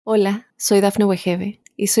Hola, soy Dafne Wegebe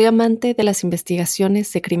y soy amante de las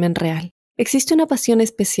investigaciones de crimen real. Existe una pasión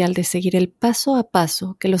especial de seguir el paso a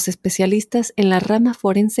paso que los especialistas en la rama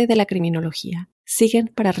forense de la criminología siguen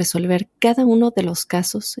para resolver cada uno de los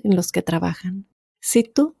casos en los que trabajan. Si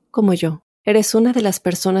tú, como yo, eres una de las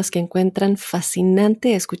personas que encuentran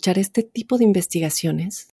fascinante escuchar este tipo de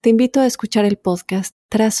investigaciones, te invito a escuchar el podcast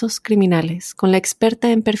Trazos Criminales con la experta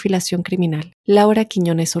en perfilación criminal, Laura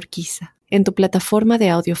Quiñones Orquiza, en tu plataforma de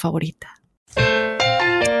audio favorita.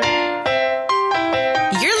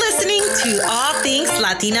 You're listening to All Things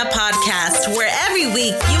Latina Podcast, where every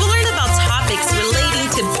week you will learn about topics relating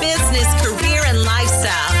to business, career, and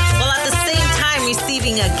lifestyle, while at the same time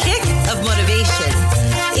receiving a kick of motivation.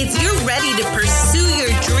 If you're ready to pursue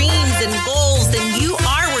your dreams and goals, then you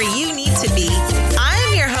are where you need to be. I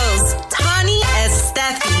am your host, Tani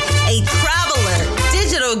Estefi, a traveler,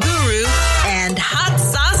 digital guru, and hot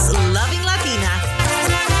sauce loving Latina.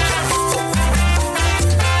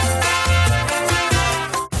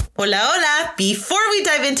 Hola, hola. Before we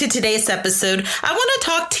dive into today's episode, I want to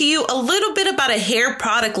talk to you a little bit about a hair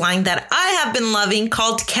product line that I have been loving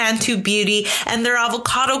called Cantu Beauty and their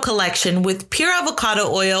avocado collection with pure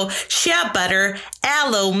avocado oil, shea butter,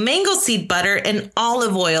 aloe, mango seed butter, and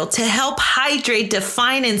olive oil to help hydrate,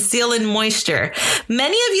 define, and seal in moisture.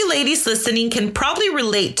 Many of you ladies listening can probably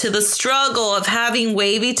relate to the struggle of having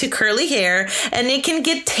wavy to curly hair, and it can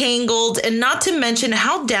get tangled, and not to mention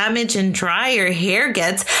how damaged and dry your hair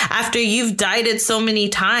gets after you've dyed it so many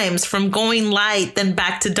times, from going light then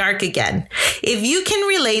back to dark again. If you can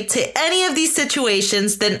relate to any of these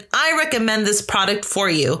situations, then I recommend this product for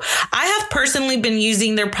you. I have personally been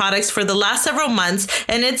using their products for the last several months,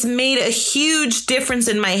 and it's made a huge difference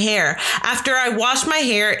in my hair. After I wash my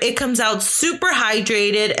hair, it comes out super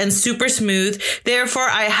hydrated and super smooth. Therefore,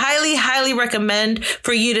 I highly recommend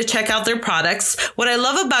for you to check out their products. What I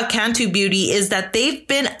love about Cantu Beauty is that they've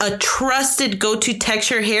been a trusted go-to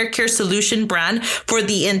texture hair care solution brand for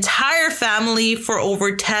the entire family for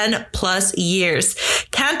over 10 plus years.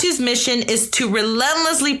 Cantu's mission is to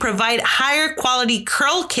relentlessly provide higher quality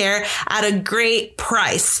curl care at a great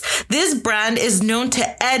price. This brand is known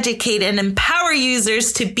to educate and empower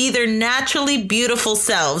users to be their naturally beautiful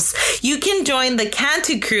selves. You can join the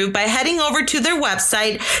Cantu crew by heading over to their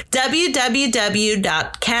website,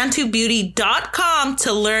 www.cantubeauty.com,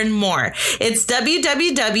 to learn more. It's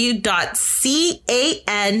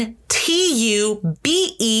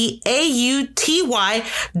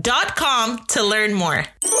www.cantubeauty.com to learn more.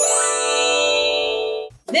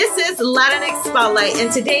 This is Latinx Spotlight, and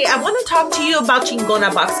today I want to talk to you about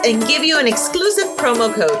Chingona Box and give you an exclusive promo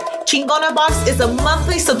code. Chingona Box is a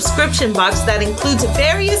monthly subscription box that includes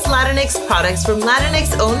various Latinx products from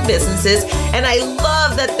Latinx-owned businesses, and I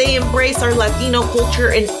love that they embrace our Latino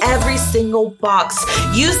culture in every single box.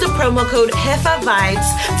 Use the promo code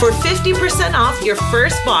JEFAVIBES for 50% off your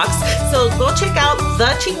first box, so go check out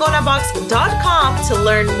thechingonabox.com to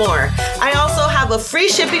learn more. I also have a free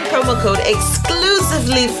shipping promo code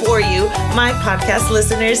exclusively for you, my podcast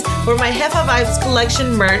listeners, for my Jefa Vibes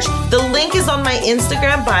collection merch. The link is on my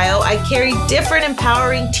Instagram bio. I carry different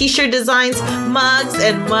empowering t-shirt designs, mugs,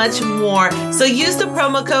 and much more. So use the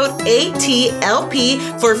promo code ATLP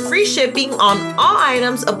for free shipping on all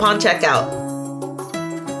items upon checkout.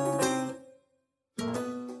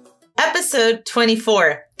 Episode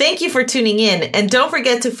 24. Thank you for tuning in, and don't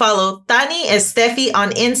forget to follow Tani Estefi on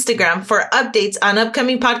Instagram for updates on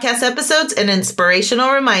upcoming podcast episodes and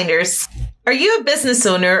inspirational reminders. Are you a business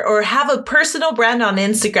owner or have a personal brand on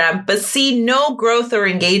Instagram but see no growth or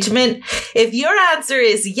engagement? If your answer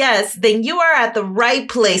is yes, then you are at the right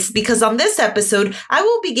place, because on this episode, I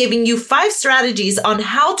will be giving you 5 strategies on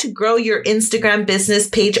how to grow your Instagram business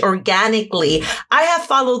page organically. I have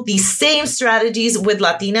followed these same strategies with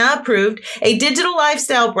Latina Approved, a digital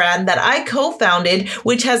lifestyle brand that I co-founded,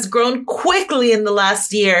 which has grown quickly in the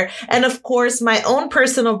last year, and of course, my own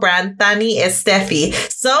personal brand, Tani Estefi.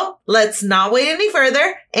 So let's not wait any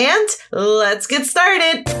further, and let's get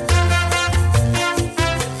started.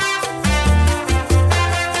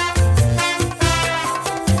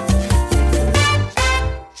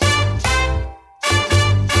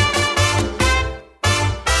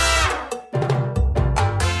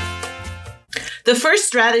 The first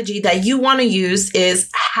strategy that you want to use is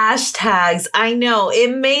hashtags. I know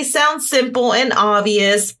it may sound simple and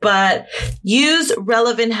obvious, but use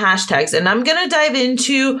relevant hashtags. And I'm going to dive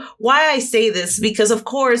into why I say this, because of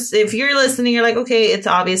course, if you're listening, you're like, okay, it's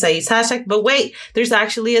obvious I use hashtags, but wait, there's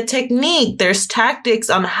actually a technique. There's tactics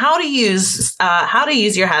on how to use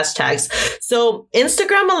your hashtags. So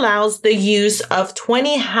Instagram allows the use of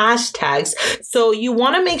 20 hashtags. So you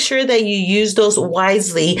want to make sure that you use those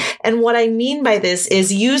wisely. And what I mean by this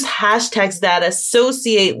is use hashtags that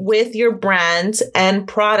associate with your brand and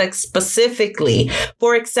product specifically.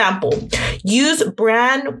 For example, use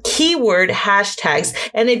brand keyword hashtags.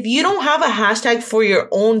 And if you don't have a hashtag for your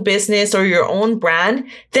own business or your own brand,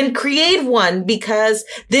 then create one, because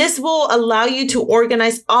this will allow you to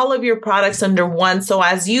organize all of your products under one. So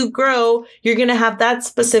as you grow, you're going to have that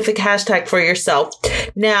specific hashtag for yourself.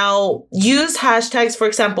 Now, use hashtags. For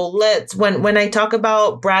example, when I talk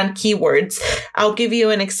about brand keywords, I'll give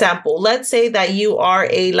you an example. Let's say that you are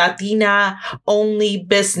a Latina only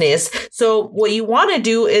business. So what you want to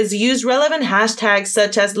do is use relevant hashtags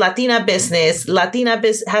such as Latina business,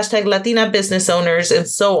 hashtag Latina business owners, and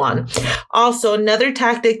so on. Also, another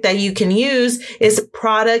tactic that you can use is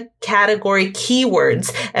product category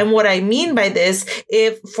keywords. And what I mean by this,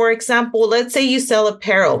 if, for example, let's say you sell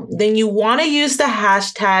apparel, then you want to use the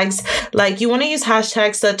hashtags, like you want to use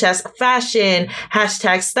hashtags such as fashion,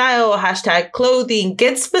 hashtag style, hashtag clothing.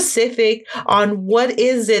 Get specific on what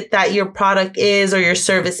is it that your product is or your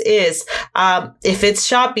service is. If it's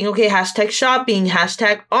shopping, okay, hashtag shopping,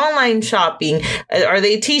 hashtag online shopping. Are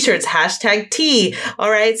they t-shirts? Hashtag tea.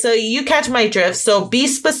 All right. So you catch my drift. So be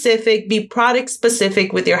specific, be product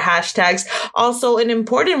specific with your hashtags. Also, an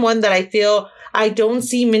important one that I feel I don't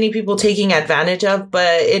see many people taking advantage of,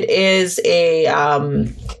 but it is a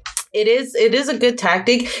good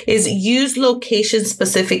tactic, is use location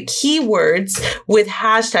specific keywords with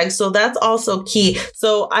hashtags. So that's also key.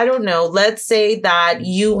 So I don't know, let's say that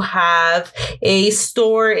you have a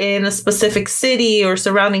store in a specific city or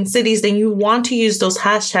surrounding cities, then you want to use those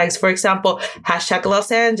hashtags. For example, hashtag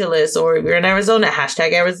Los Angeles, or if you're in Arizona,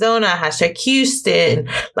 hashtag Houston.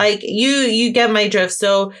 Like you get my drift.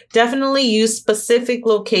 So definitely use specific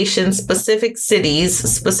locations, specific cities,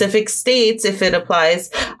 specific states if it applies.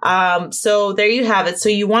 So there you have it. So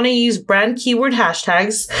you want to use brand keyword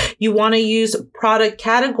hashtags. You want to use product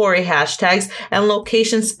category hashtags and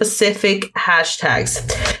location specific hashtags.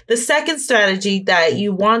 The second strategy that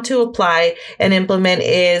you want to apply and implement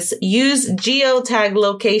is use geotag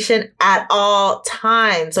location at all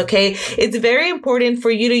times. Okay. It's very important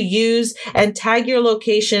for you to use and tag your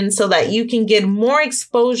location so that you can get more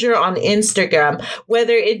exposure on Instagram,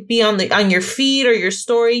 whether it be on your feed or your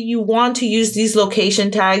story. You want to use these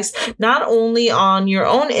location tags not only on your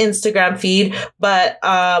own Instagram feed, but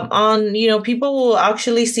people will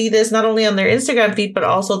actually see this not only on their Instagram feed, but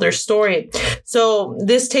also their story. So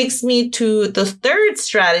this takes me to the third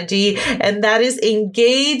strategy, and that is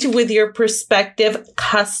engage with your prospective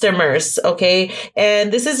customers. Okay.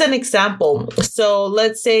 And this is an example. So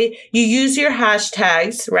let's say you use your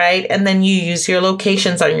hashtags, right? And then you use your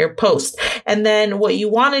locations on your post. And then what you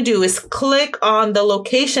want to do is click on the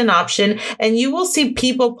location option, and you will see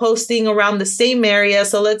people posting around the same area.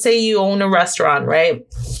 So let's say you own a restaurant, right?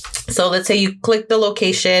 So let's say you click the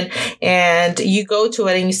location and you go to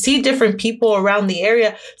it and you see different people around the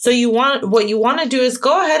area. So what you want to do is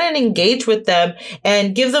go ahead and engage with them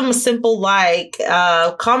and give them a simple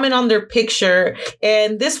comment on their picture.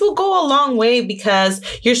 And this will go a long way because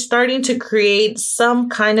you're starting to create some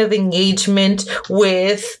kind of engagement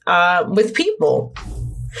with people.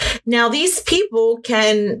 Now, these people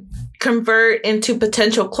can convert into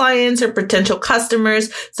potential clients or potential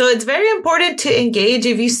customers. So it's very important to engage.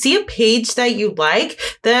 If you see a page that you like,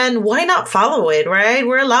 then why not follow it, right?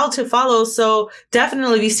 We're allowed to follow. So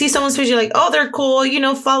definitely if you see someone's page, you're like, oh, they're cool,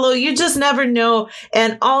 follow. You just never know.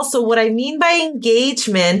 And also what I mean by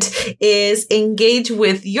engagement is engage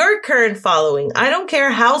with your current following. I don't care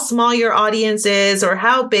how small your audience is or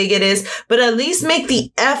how big it is, but at least make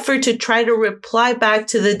the effort to try to reply back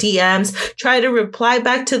to the DMs, try to reply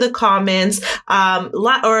back to the comments,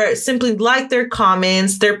 or simply like their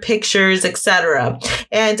comments, their pictures, etc.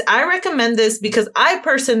 And I recommend this because I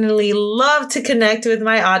personally love to connect with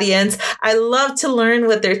my audience. I love to learn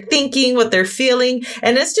what they're thinking, what they're feeling,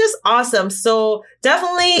 and it's just awesome. So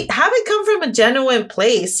definitely have it come from a genuine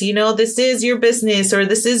place. This is your business or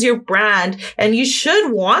this is your brand, and you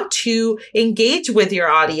should want to engage with your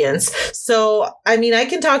audience. So, I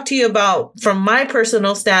can talk to you about, from my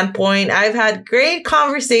personal standpoint, I've had great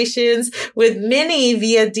conversations with many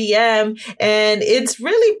via DM, and it's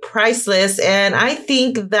really priceless. And I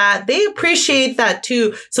think that they appreciate that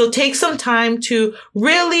too. So take some time to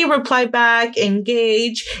really reply back,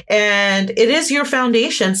 engage, and it is your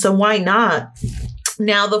foundation. So why not?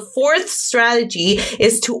 Now, the fourth strategy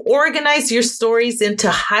is to organize your stories into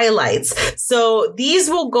highlights. So these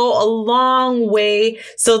will go a long way.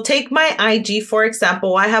 So take my IG, for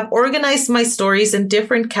example. I have organized my stories in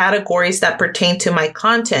different categories that pertain to my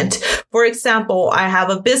content. For example, I have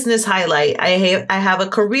a business highlight. I have a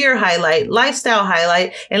career highlight, lifestyle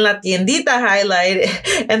highlight, and La Tiendita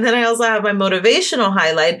highlight. And then I also have my motivational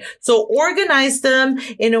highlight. So organize them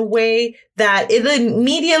in a way that it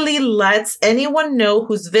immediately lets anyone know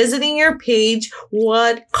who's visiting your page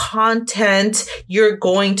what content you're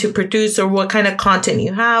going to produce, or what kind of content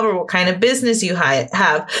you have, or what kind of business you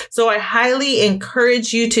have. So I highly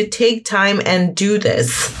encourage you to take time and do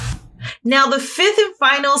this. Now, the fifth and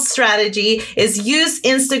final strategy is use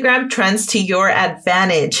Instagram trends to your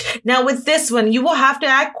advantage. Now, with this one, you will have to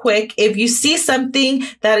act quick. If you see something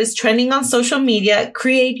that is trending on social media,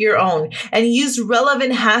 create your own and use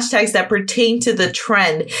relevant hashtags that pertain to the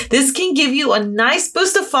trend. This can give you a nice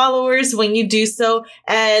boost of followers when you do so.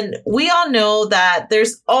 And we all know that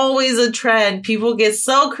there's always a trend. People get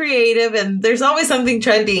so creative and there's always something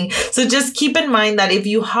trending. So just keep in mind that if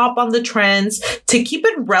you hop on the trends, to keep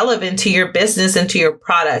it relevant to your business and to your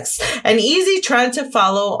products. An easy trend to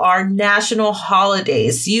follow are national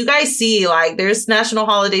holidays. You guys see, there's national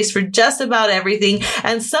holidays for just about everything,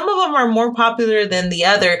 and some of them are more popular than the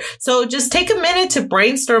other. So just take a minute to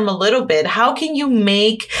brainstorm a little bit. How can you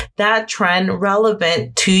make that trend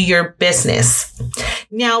relevant to your business?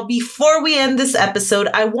 Now, before we end this episode,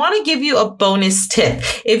 I want to give you a bonus tip.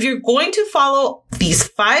 If you're going to follow these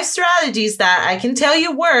 5 strategies that I can tell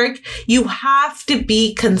you work, you have to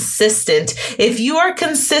be consistent. If you are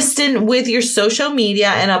consistent with your social media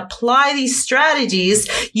and apply these strategies,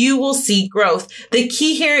 you will see growth. The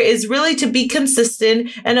key here is really to be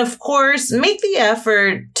consistent and, of course, make the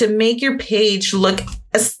effort to make your page look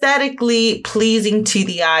aesthetically pleasing to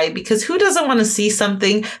the eye, because who doesn't want to see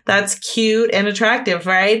something that's cute and attractive,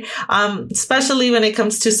 right? Especially when it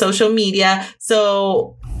comes to social media.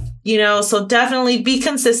 So definitely be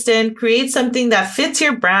consistent, create something that fits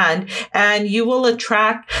your brand, and you will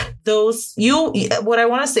attract what I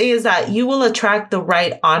want to say is that you will attract the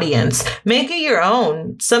right audience. Make it your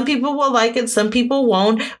own. Some people will like it, some people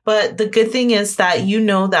won't, but the good thing is that you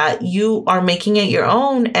know that you are making it your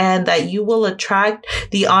own and that you will attract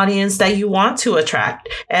the audience that you want to attract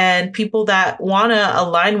and people that want to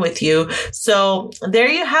align with you. So there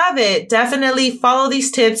you have it. Definitely follow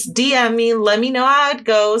these tips. DM me. Let me know how it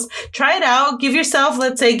goes. Try it out. Give yourself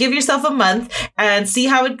a month and see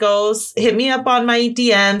how it goes. Hit me up on my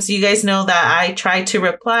DMs. You guys know that I try to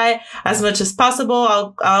reply as much as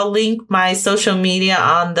possible. I'll link my social media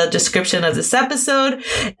on the description of this episode.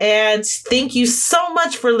 And thank you so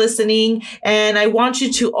much for listening. And I want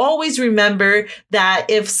you to always remember that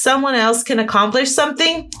if someone else can accomplish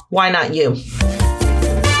something, why not you?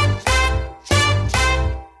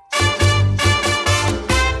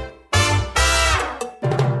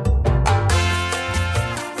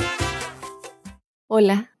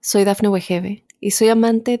 Hola, soy Dafne Wegebe y soy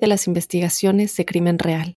amante de las investigaciones de crimen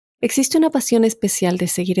real. Existe una pasión especial de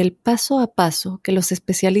seguir el paso a paso que los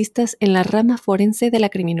especialistas en la rama forense de la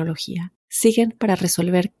criminología siguen para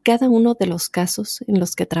resolver cada uno de los casos en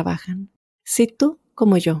los que trabajan. Si tú,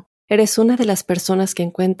 como yo, eres una de las personas que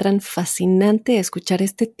encuentran fascinante escuchar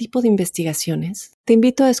este tipo de investigaciones, te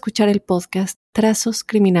invito a escuchar el podcast Trazos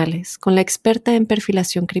Criminales con la experta en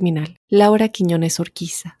perfilación criminal, Laura Quiñones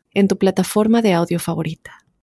Orquiza, en tu plataforma de audio favorita.